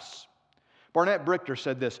spouse. Barnett Brichter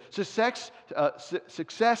said this: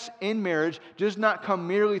 success in marriage does not come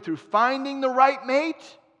merely through finding the right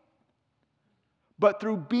mate, but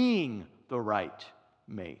through being the right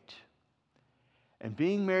mate. And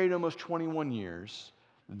being married almost 21 years,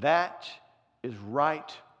 that is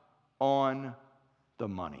right on the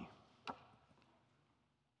money.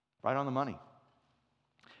 Right on the money.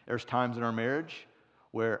 There's times in our marriage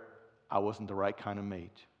where I wasn't the right kind of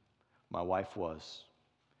mate. My wife was.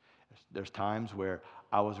 There's times where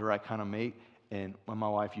I was the right kind of mate, and when my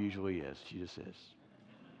wife usually is. She just is.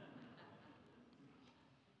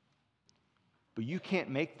 But you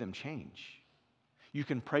can't make them change. You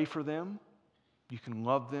can pray for them. You can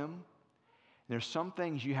love them. There's some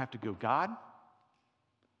things you have to go, God,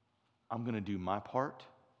 I'm going to do my part.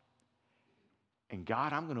 And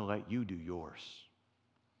God, I'm going to let you do yours.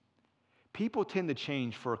 People tend to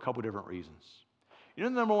change for a couple different reasons. You know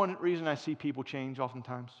the number one reason I see people change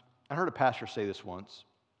oftentimes? I heard a pastor say this once.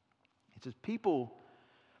 He says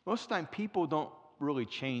most of the time people don't really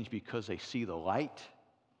change because they see the light.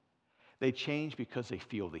 They change because they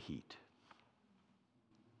feel the heat.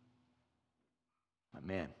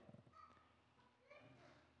 Man,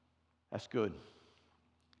 that's good.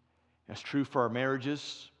 That's true for our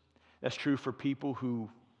marriages. That's true for people who,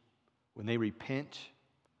 when they repent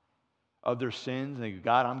of their sins, and they go,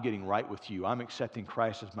 God, I'm getting right with you. I'm accepting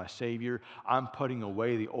Christ as my Savior. I'm putting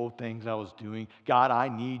away the old things I was doing. God, I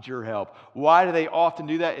need your help. Why do they often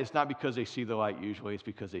do that? It's not because they see the light usually. It's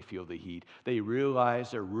because they feel the heat. They realize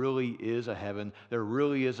there really is a heaven. There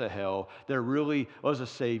really is a hell. There really was a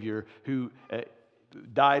Savior who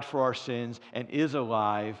died for our sins and is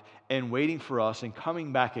alive and waiting for us and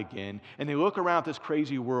coming back again. And they look around this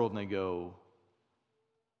crazy world and they go,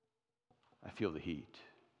 I feel the heat.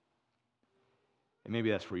 And maybe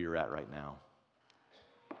that's where you're at right now.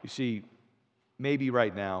 You see, maybe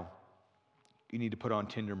right now you need to put on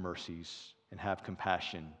tender mercies and have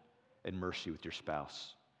compassion and mercy with your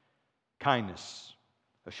spouse. Kindness,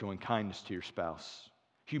 of showing kindness to your spouse.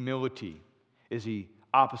 Humility is the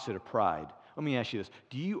opposite of pride. Let me ask you this.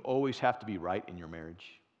 Do you always have to be right in your marriage?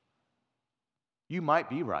 You might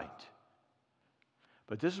be right.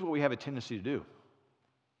 But this is what we have a tendency to do.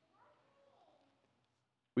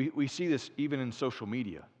 We see this even in social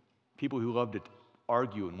media. People who love to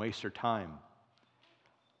argue and waste their time.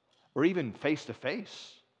 Or even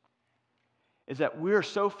face-to-face. Is that we're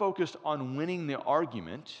so focused on winning the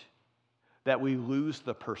argument that we lose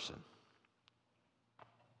the person.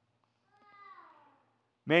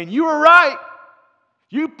 Man, you were right.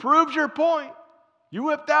 You proved your point. You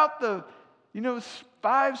whipped out the,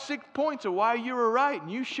 5, 6 points of why you were right,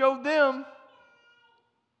 and you showed them.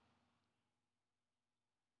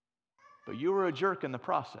 But you were a jerk in the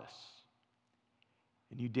process.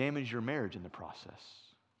 And you damaged your marriage in the process.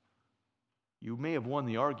 You may have won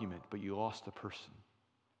the argument, but you lost the person.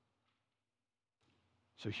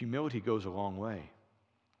 So humility goes a long way.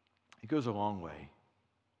 It goes a long way.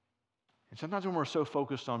 And sometimes when we're so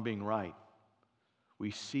focused on being right, we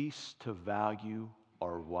cease to value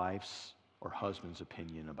our wife's or husband's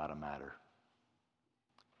opinion about a matter.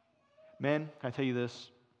 Men, can I tell you this?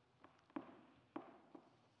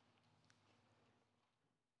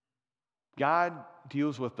 God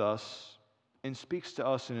deals with us and speaks to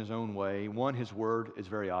us in His own way. One, His word is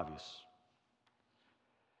very obvious.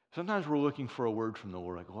 Sometimes we're looking for a word from the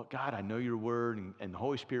Lord. Like, well, God, I know your word, and the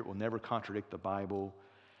Holy Spirit will never contradict the Bible.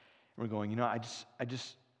 And we're going, I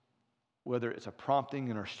just, whether it's a prompting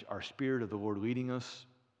in our spirit of the Lord leading us.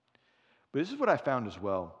 But this is what I found as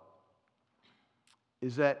well,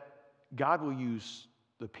 is that God will use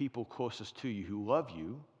the people closest to you who love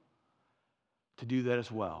you to do that as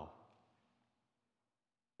well.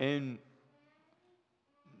 And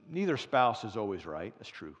neither spouse is always right. That's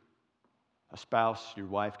true. A spouse, your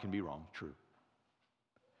wife, can be wrong. True.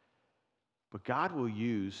 But God will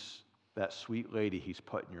use that sweet lady He's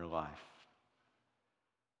put in your life.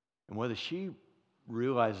 And whether she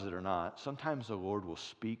realizes it or not, sometimes the Lord will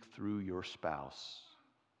speak through your spouse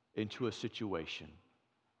into a situation.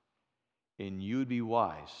 And you'd be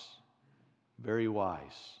wise, very wise,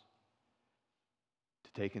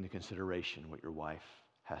 to take into consideration what your wife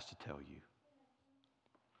has to tell you.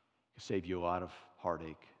 It can save you a lot of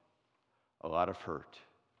heartache, a lot of hurt,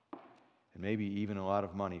 and maybe even a lot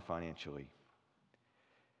of money financially.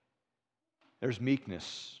 There's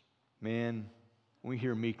meekness. Man, when we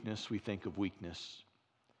hear meekness, we think of weakness.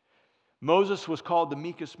 Moses was called the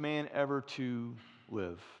meekest man ever to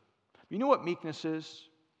live. You know what meekness is?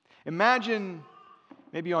 Imagine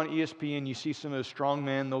maybe on ESPN you see some of those strong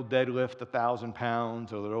men, they'll deadlift 1,000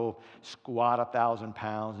 pounds or they'll squat 1,000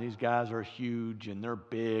 pounds. These guys are huge and they're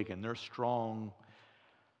big and they're strong.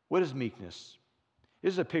 What is meekness?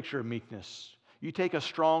 This is a picture of meekness. You take a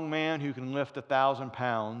strong man who can lift 1,000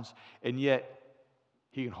 pounds and yet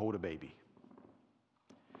he can hold a baby.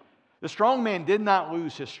 The strong man did not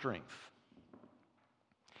lose his strength.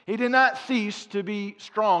 He did not cease to be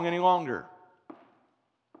strong any longer.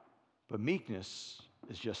 But meekness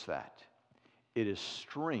is just that. It is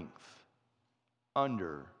strength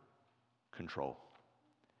under control.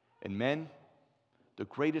 And men, the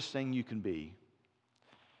greatest thing you can be,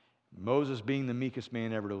 Moses being the meekest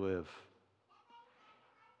man ever to live,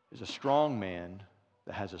 is a strong man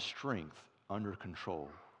that has a strength under control.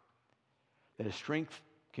 That his strength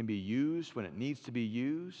can be used when it needs to be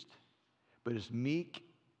used, but is meek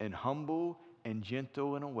and humble and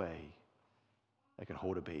gentle in a way that can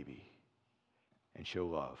hold a baby and show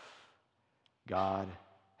love. God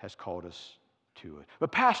has called us to it.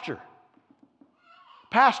 But Pastor,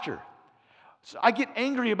 so I get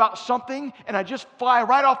angry about something and I just fly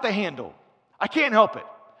right off the handle. I can't help it.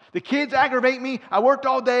 The kids aggravate me. I worked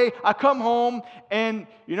all day. I come home and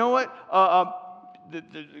you know what?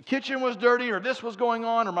 The kitchen was dirty or this was going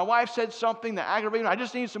on or my wife said something that aggravated me. I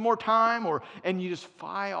just need some more time and you just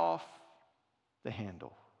fly off the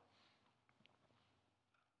handle.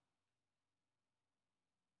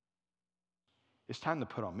 It's time to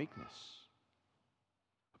put on meekness.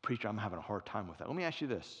 Preacher, I'm having a hard time with that. Let me ask you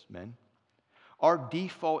this, men. Our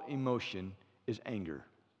default emotion is anger.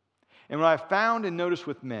 And what I've found and noticed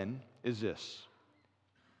with men is this.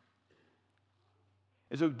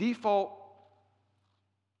 The default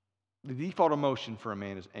emotion for a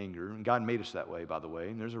man is anger. And God made us that way, by the way,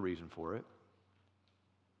 and there's a reason for it.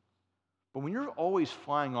 But when you're always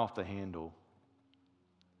flying off the handle,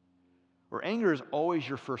 or anger is always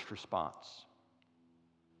your first response,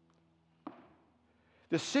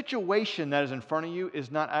 the situation that is in front of you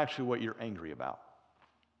is not actually what you're angry about.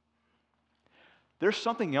 There's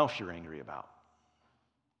something else you're angry about.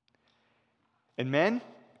 And men,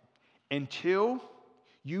 until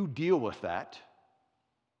you deal with that,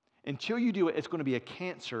 it's going to be a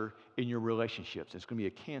cancer in your relationships. It's going to be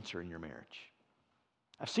a cancer in your marriage.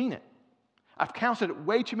 I've seen it. I've counseled it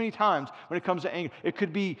way too many times when it comes to anger. It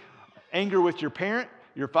could be anger with your parent,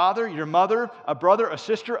 your father, your mother, a brother, a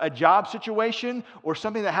sister, a job situation, or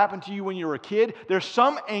something that happened to you when you were a kid. There's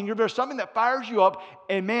some anger, there's something that fires you up,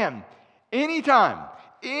 and man, anytime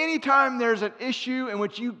there's an issue in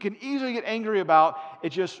which you can easily get angry about,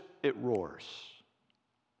 it roars.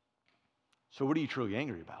 So what are you truly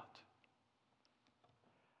angry about?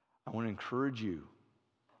 I want to encourage you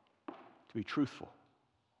to be truthful.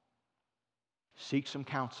 Seek some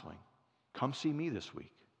counseling. Come see me this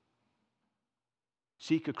week.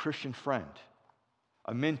 Seek a Christian friend,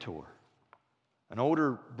 a mentor, an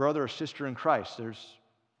older brother or sister in Christ. There's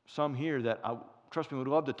some here that, trust me, would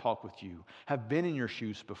love to talk with you, have been in your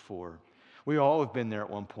shoes before. We all have been there at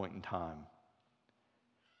one point in time.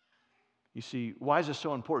 You see, why is this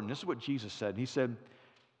so important? This is what Jesus said. He said,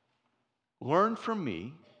 "Learn from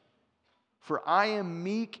me, for I am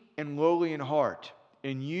meek and lowly in heart,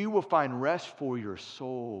 and you will find rest for your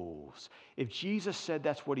souls." If Jesus said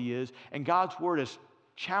that's what he is, and God's word has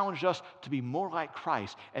challenged us to be more like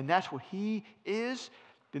Christ, and that's what he is,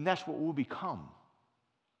 then that's what we'll become.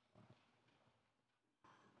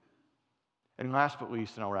 And last but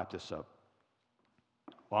least, and I'll wrap this up,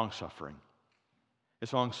 long-suffering.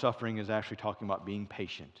 This long-suffering is actually talking about being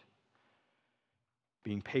patient.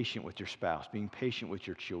 Being patient with your spouse, being patient with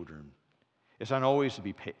your children. It's not always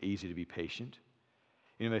easy to be patient.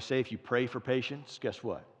 You know, they say if you pray for patience, guess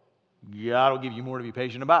what? God will give you more to be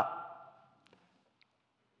patient about.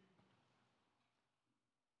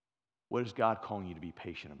 What is God calling you to be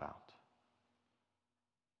patient about?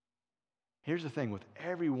 Here's the thing with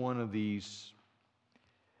every one of these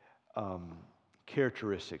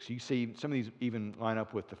characteristics. You see some of these even line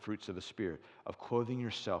up with the fruits of the Spirit, of clothing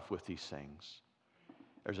yourself with these things.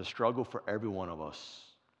 There's a struggle for every one of us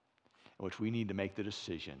in which we need to make the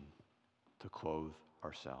decision to clothe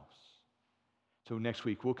ourselves. So next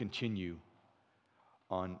week we'll continue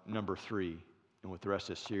on number 3 and with the rest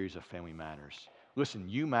of the series of Family Matters. Listen,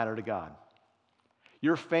 you matter to God.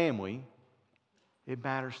 Your family, it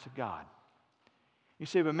matters to God. You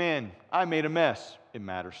say, but man, I made a mess. It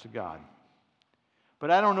matters to God. But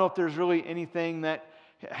I don't know if there's really anything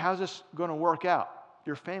how's this going to work out?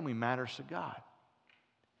 Your family matters to God.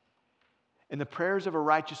 And the prayers of a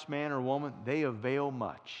righteous man or woman, they avail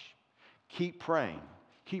much. Keep praying.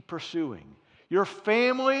 Keep pursuing. Your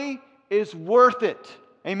family is worth it.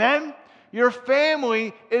 Amen? Your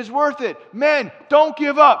family is worth it. Men, don't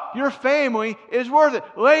give up. Your family is worth it.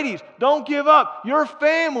 Ladies, don't give up. Your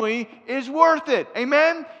family is worth it.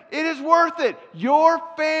 Amen? It is worth it. Your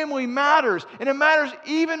family matters. And it matters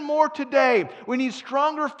even more today. We need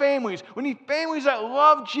stronger families. We need families that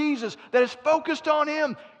love Jesus, that is focused on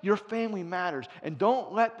Him. Your family matters. And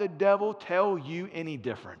don't let the devil tell you any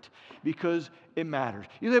different, because it matters.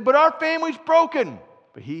 You say, but our family's broken.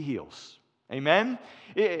 But He heals. Amen?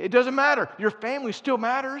 It doesn't matter. Your family still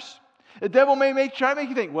matters. The devil may try to make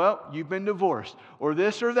you think, well, you've been divorced, or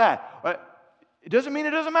this or that. It doesn't mean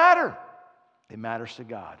it doesn't matter. It matters to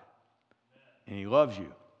God. And He loves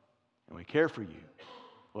you. And we care for you.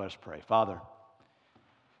 Let us pray. Father,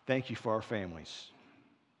 thank you for our families.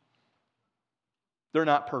 They're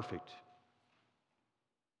not perfect.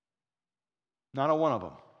 Not a one of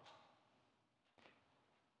them.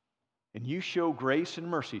 And you show grace and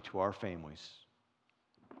mercy to our families.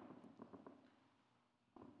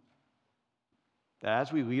 That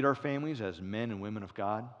as we lead our families as men and women of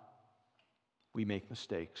God, we make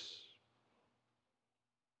mistakes.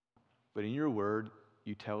 But in your word,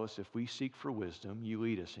 you tell us if we seek for wisdom, you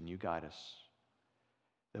lead us and you guide us.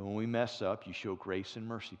 That when we mess up, you show grace and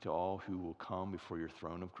mercy to all who will come before your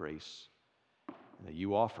throne of grace, and that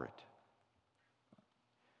you offer it.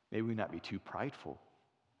 May we not be too prideful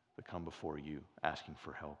to come before you asking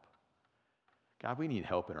for help. God, we need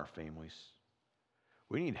help in our families.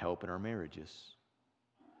 We need help in our marriages.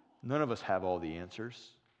 None of us have all the answers.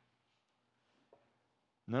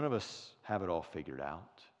 None of us have it all figured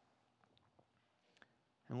out.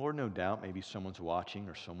 And Lord, no doubt maybe someone's watching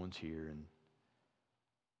or someone's here and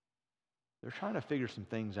they're trying to figure some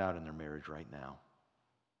things out in their marriage right now.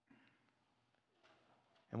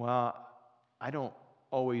 And while I don't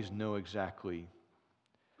always know exactly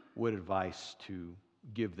what advice to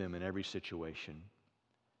give them in every situation,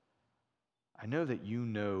 I know that you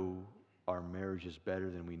know our marriages better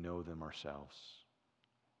than we know them ourselves.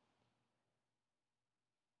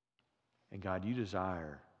 And God, you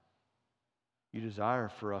desire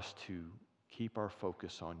for us to keep our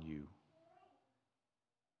focus on you.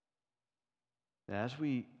 And as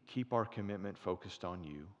we keep our commitment focused on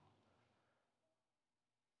you,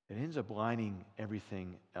 it ends up lining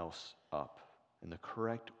everything else up. in the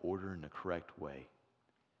correct order, in the correct way.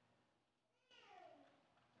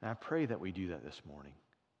 And I pray that we do that this morning.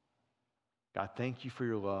 God, thank you for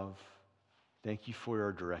your love. Thank you for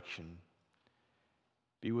your direction.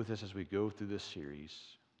 Be with us as we go through this series,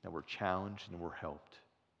 that we're challenged and we're helped.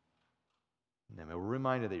 And that we're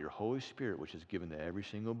reminded that your Holy Spirit, which is given to every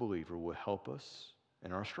single believer, will help us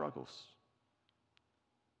in our struggles.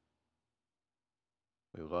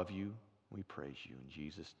 We love you. We praise you. In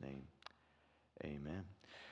Jesus' name, amen.